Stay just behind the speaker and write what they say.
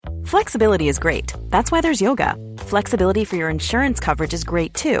Flexibility is great. That's why there's yoga. Flexibility for your insurance coverage is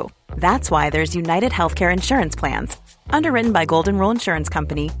great too. That's why there's United Healthcare Insurance Plans. Underwritten by Golden Rule Insurance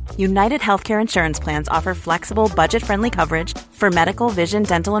Company, United Healthcare Insurance Plans offer flexible, budget-friendly coverage for medical, vision,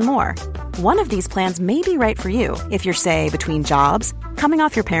 dental, and more. One of these plans may be right for you if you're, say, between jobs, coming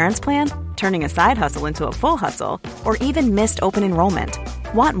off your parents' plan, turning a side hustle into a full hustle, or even missed open enrollment.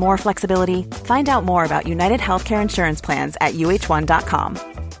 Want more flexibility? Find out more about United Healthcare Insurance Plans at uh1.com.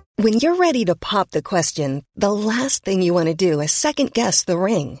 When you're ready to pop the question, the last thing you want to do is second-guess the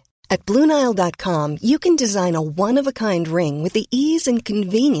ring. At BlueNile.com, you can design a one-of-a-kind ring with the ease and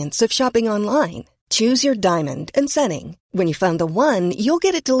convenience of shopping online. Choose your diamond and setting. When you find the one, you'll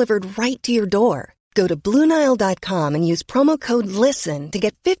get it delivered right to your door. Go to BlueNile.com and use promo code LISTEN to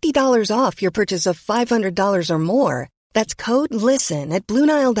get $50 off your purchase of $500 or more. That's code LISTEN at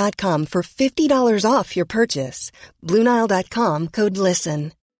BlueNile.com for $50 off your purchase. BlueNile.com, code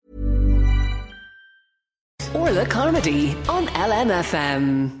LISTEN. Orla Carmody on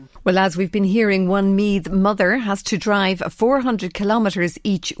LMFM. Well, as we've been hearing, one Meath mother has to drive 400 kilometres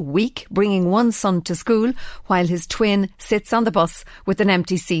each week, bringing one son to school while his twin sits on the bus with an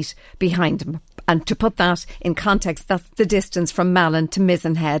empty seat behind him. And to put that in context, that's the distance from Malin to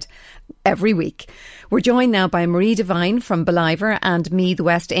Mizenhead every week. We're joined now by Marie Devine from Ballivor and Meath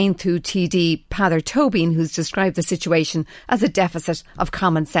West Aonthu TD Pather Tobin, who's described the situation as a deficit of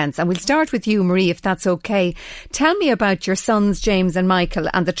common sense. And we'll start with you, Marie, if that's okay. Tell me about your sons, James and Michael,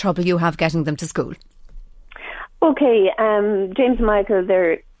 and the trouble you have getting them to school. Okay, James and Michael,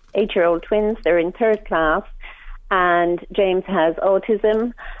 they're 8-year-old twins. They're in third class, and James has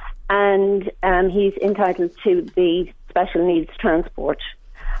autism, and he's entitled to the special needs transport.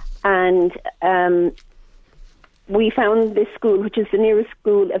 And we found this school, which is the nearest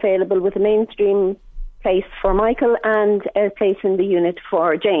school available, with a mainstream place for Michael and a place in the unit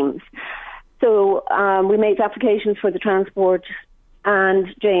for James. So we made applications for the transport, and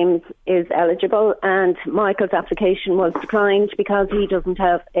James is eligible, and Michael's application was declined because he doesn't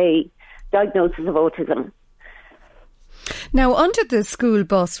have a diagnosis of autism. Now, under the school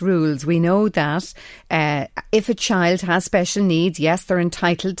bus rules, we know that if a child has special needs, yes, they're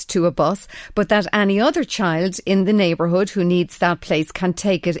entitled to a bus, but that any other child in the neighbourhood who needs that place can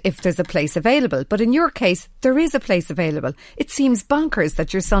take it if there's a place available. But in your case, there is a place available. It seems bonkers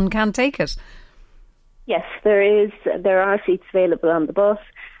that your son can't take it. Yes, there is. There are seats available on the bus,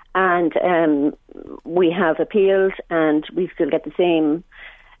 and we have appealed, and we still get the same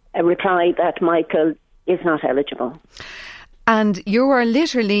reply that Michael is not eligible. And you are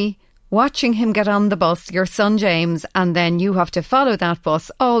literally watching him get on the bus, your son James, and then you have to follow that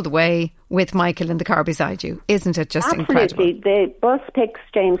bus all the way with Michael in the car beside you. Isn't it just incredible? Absolutely. The bus picks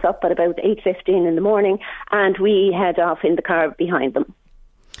James up at about 8:15 in the morning, and we head off in the car behind them.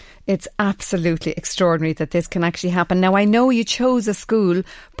 It's absolutely extraordinary that this can actually happen. Now, I know you chose a school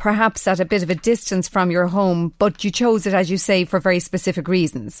perhaps at a bit of a distance from your home, but you chose it, as you say, for very specific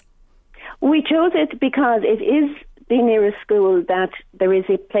reasons. We chose it because it is the nearest school that there is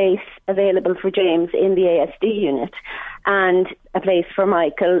a place available for James in the ASD unit and a place for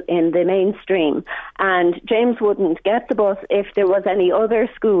Michael in the mainstream. And James wouldn't get the bus if there was any other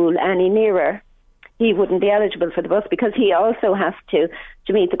school any nearer. He wouldn't be eligible for the bus because he also has to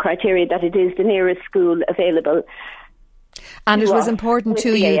meet the criteria that it is the nearest school available. And it was important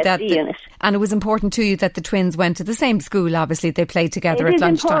to you that the twins went to the same school. Obviously, they played together at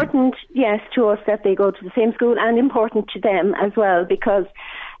lunchtime. It is important, yes, to us that they go to the same school, and important to them as well, because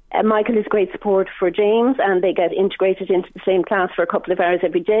Michael is great support for James, and they get integrated into the same class for a couple of hours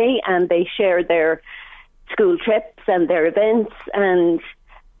every day, and they share their school trips and their events, and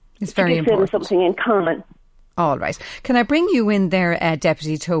it's very important. Something in common. All right. Can I bring you in there,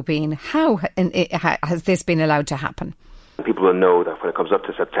 Deputy Tobin? How has this been allowed to happen? People will know that when it comes up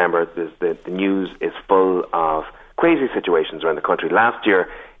to September, the news is full of crazy situations around the country. Last year,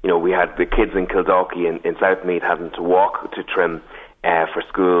 we had the kids in Kildalkey in South Meath having to walk to Trim for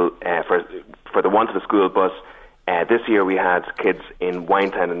school, for the want of a school bus. This year we had kids in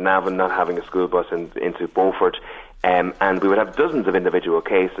Winetown and Navan not having a school bus into Beaufort. And we would have dozens of individual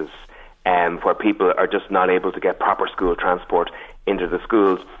cases where people are just not able to get proper school transport into the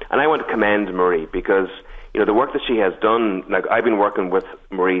schools. And I want to commend Marie because the work that she has done, like I've been working with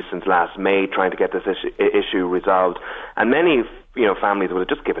Marie since last May trying to get this issue resolved, and many families would have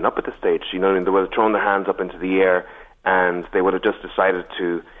just given up at this stage. They would have thrown their hands up into the air and they would have just decided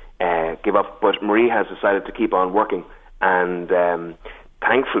to give up. But Marie has decided to keep on working, and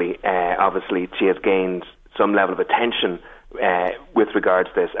thankfully, obviously, she has gained some level of attention with regard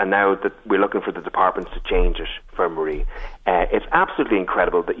to this, and now that we're looking for the department to change it for Marie. It's absolutely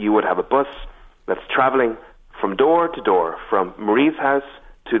incredible that you would have a bus that's travelling from door to door, from Marie's house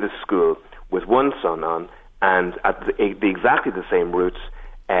to the school, with one son on, and at exactly the same routes,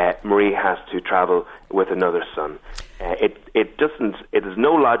 Marie has to travel with another son. It is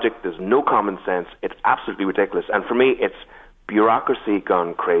no logic, there's no common sense, it's absolutely ridiculous, and for me it's bureaucracy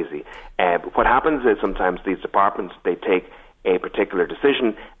gone crazy. What happens is sometimes these departments, they take a particular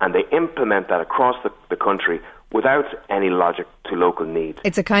decision and they implement that across the country without any logic to local needs.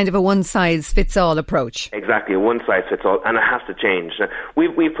 It's a kind of a one-size-fits-all approach. Exactly, a one-size-fits-all, and it has to change. Now,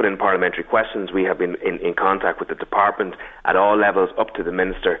 we've put in parliamentary questions, we have been in contact with the department at all levels up to the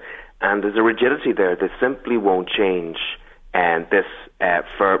Minister, and there's a rigidity there. They simply won't change this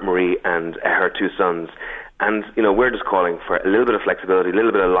for Marie and her two sons. And, we're just calling for a little bit of flexibility, a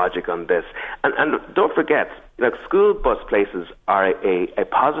little bit of logic on this. And don't forget, school bus places are a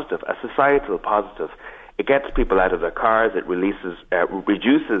positive, a societal positive. It gets people out of their cars, it reduces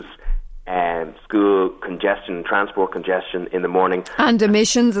school congestion, transport congestion in the morning. And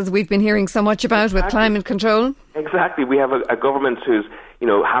emissions, as we've been hearing so much about with climate control. Exactly. We have a government who's,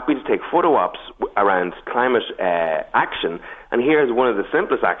 happy to take photo ops around climate action. And here's one of the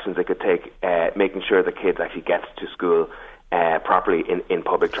simplest actions they could take, making sure the kids actually get to school properly in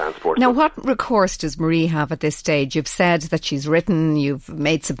public transport. Now, what recourse does Marie have at this stage? You've said that she's written, you've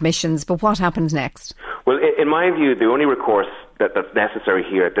made submissions, but what happens next? Well, in my view, the only recourse that's necessary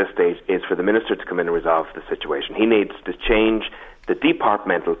here at this stage is for the Minister to come in and resolve the situation. He needs to change the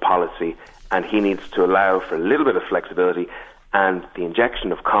departmental policy, and he needs to allow for a little bit of flexibility and the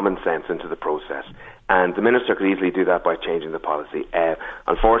injection of common sense into the process. And the Minister could easily do that by changing the policy.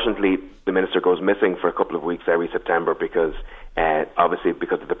 Unfortunately, the Minister goes missing for a couple of weeks every September because, obviously,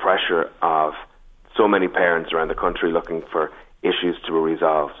 because of the pressure of so many parents around the country looking for issues to be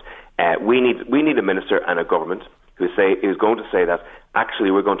resolved. We need a Minister and a government who's going to say that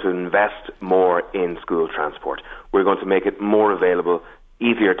actually we're going to invest more in school transport. We're going to make it more available,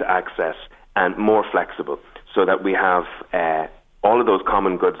 easier to access, and more flexible, so that we have all of those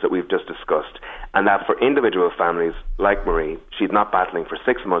common goods that we've just discussed, and that for individual families like Marie, she's not battling for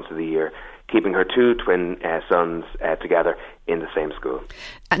 6 months of the year, keeping her two twin sons together in the same school.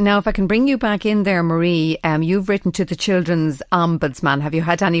 Now, if I can bring you back in there, Marie, you've written to the Children's Ombudsman. Have you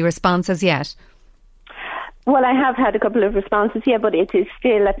had any responses yet? Well, I have had a couple of responses, but it is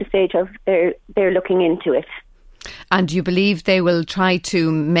still at the stage of they're looking into it. And do you believe they will try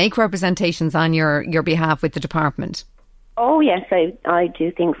to make representations on your behalf with the department? Oh, yes, I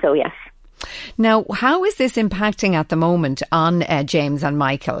do think so, yes. Now, how is this impacting at the moment on James and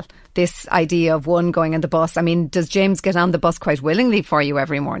Michael? This idea of one going on the bus. I mean, does James get on the bus quite willingly for you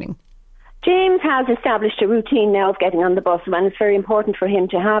every morning? James has established a routine now of getting on the bus, and it's very important for him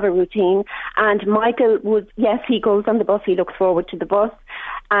to have a routine. And Michael he goes on the bus, he looks forward to the bus,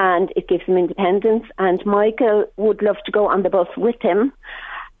 and it gives him independence. And Michael would love to go on the bus with him,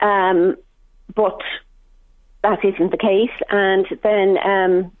 but that isn't the case. And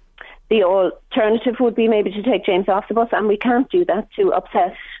then the alternative would be maybe to take James off the bus, and we can't do that to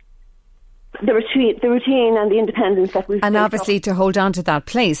upset the routine and the independence that we've... And obviously to hold on to that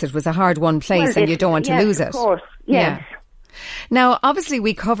place, it was a hard-won place, and you don't want to lose it. Of course, yes. Yeah. Now, obviously,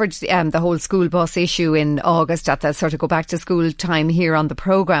 we covered the whole school bus issue in August at the sort of go back to school time here on the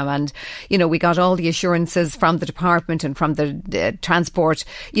programme, and we got all the assurances from the department and from the transport,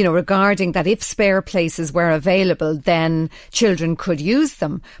 regarding that if spare places were available, then children could use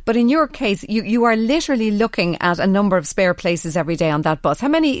them. But in your case, you are literally looking at a number of spare places every day on that bus. How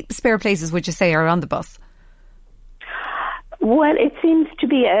many spare places would you say are on the bus? Well, it seems to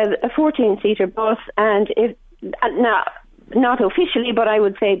be a 14-seater bus, and if not officially, but I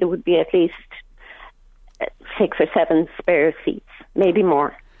would say there would be at least 6 or 7 spare seats, maybe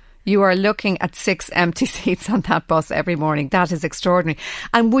more. You are looking at 6 empty seats on that bus every morning. That is extraordinary.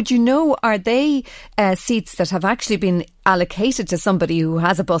 And would you know, are they seats that have actually been allocated to somebody who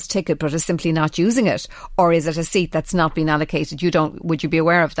has a bus ticket but is simply not using it? Or is it a seat that's not been allocated? Would you be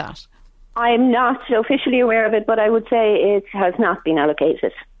aware of that? I'm not officially aware of it, but I would say it has not been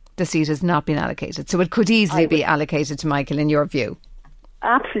allocated. The seat has not been allocated. So it could easily be allocated to Michael, in your view?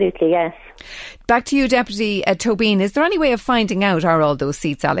 Absolutely, yes. Back to you, Deputy Tobin. Is there any way of finding out, are all those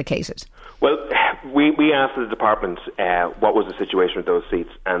seats allocated? Well, we asked the department what was the situation with those seats,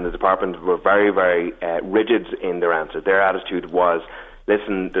 and the department were very, very rigid in their answer. Their attitude was,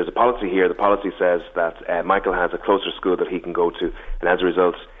 listen, there's a policy here. The policy says that Michael has a closer school that he can go to, and as a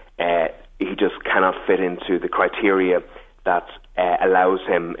result, he just cannot fit into the criteria that allows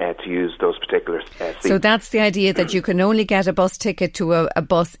him to use those particular seats. So that's the idea, that you can only get a bus ticket to a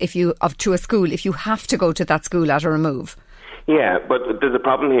bus to a school if you have to go to that school at a remove. Yeah, but there's a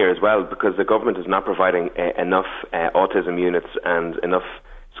problem here as well, because the government is not providing enough autism units and enough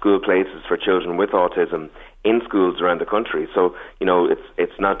school places for children with autism in schools around the country. So,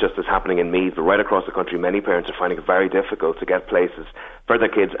 it's not just as happening in Meath, but right across the country, many parents are finding it very difficult to get places for their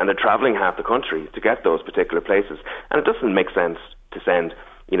kids, and they're travelling half the country to get those particular places. And it doesn't make sense to send,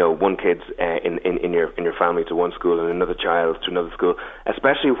 one kid in your family to one school and another child to another school,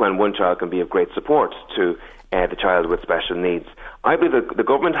 especially when one child can be of great support to the child with special needs. I believe the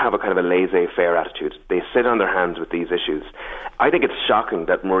government have a kind of a laissez-faire attitude. They sit on their hands with these issues. I think it's shocking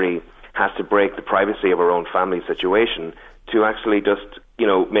that Marie has to break the privacy of her own family situation to actually just,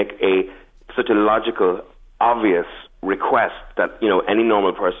 make such a logical, obvious request that, any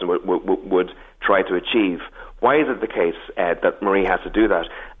normal person would try to achieve. Why is it the case that Marie has to do that?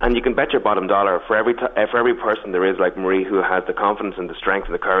 And you can bet your bottom dollar, for every person there is like Marie who has the confidence and the strength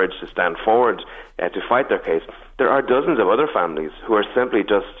and the courage to stand forward to fight their case, there are dozens of other families who are simply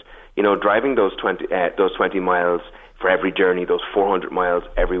just, driving those 20 miles for every journey, those 400 miles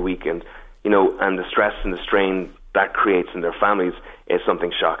every weekend, and the stress and the strain that creates in their families is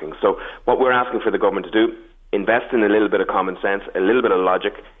something shocking. So what we're asking for the government to do, invest in a little bit of common sense, a little bit of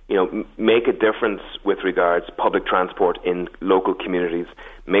logic, make a difference with regards public transport in local communities.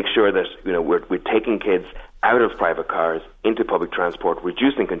 Make sure that we're taking kids out of private cars into public transport,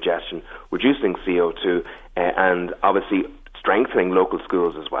 reducing congestion, reducing CO2, and obviously strengthening local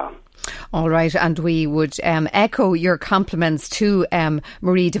schools as well. All right, and we would echo your compliments to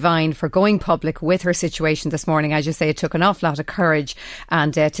Marie Devine for going public with her situation this morning. As you say, it took an awful lot of courage,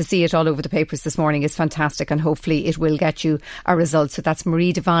 and to see it all over the papers this morning is fantastic, and hopefully it will get you a result. So that's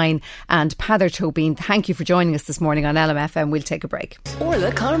Marie Devine and Peadar Tóibín. Thank you for joining us this morning on LMFM. We'll take a break.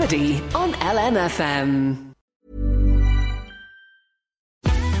 Orla Carmody on LMFM.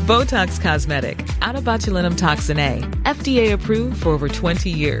 Botox Cosmetic, out of botulinum toxin A, FDA approved for over 20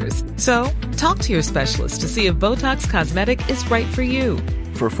 years. So, talk to your specialist to see if Botox Cosmetic is right for you.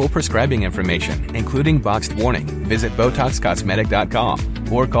 For full prescribing information, including boxed warning, visit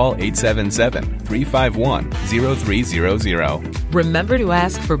BotoxCosmetic.com or call 877-351-0300. Remember to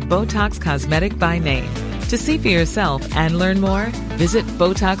ask for Botox Cosmetic by name. To see for yourself and learn more, visit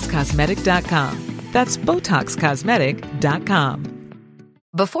BotoxCosmetic.com. That's BotoxCosmetic.com.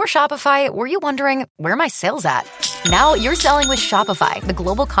 Before Shopify, were you wondering, where are my sales at? Now you're selling with Shopify, the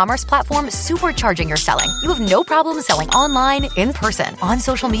global commerce platform supercharging your selling. You have no problem selling online, in person, on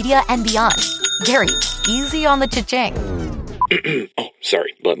social media, and beyond. Gary, easy on the cha-ching. Oh,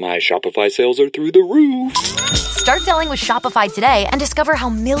 sorry, but my Shopify sales are through the roof. Start selling with Shopify today and discover how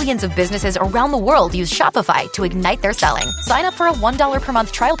millions of businesses around the world use Shopify to ignite their selling. Sign up for a $1 per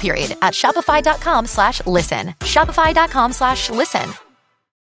month trial period at shopify.com/listen. Shopify.com/listen.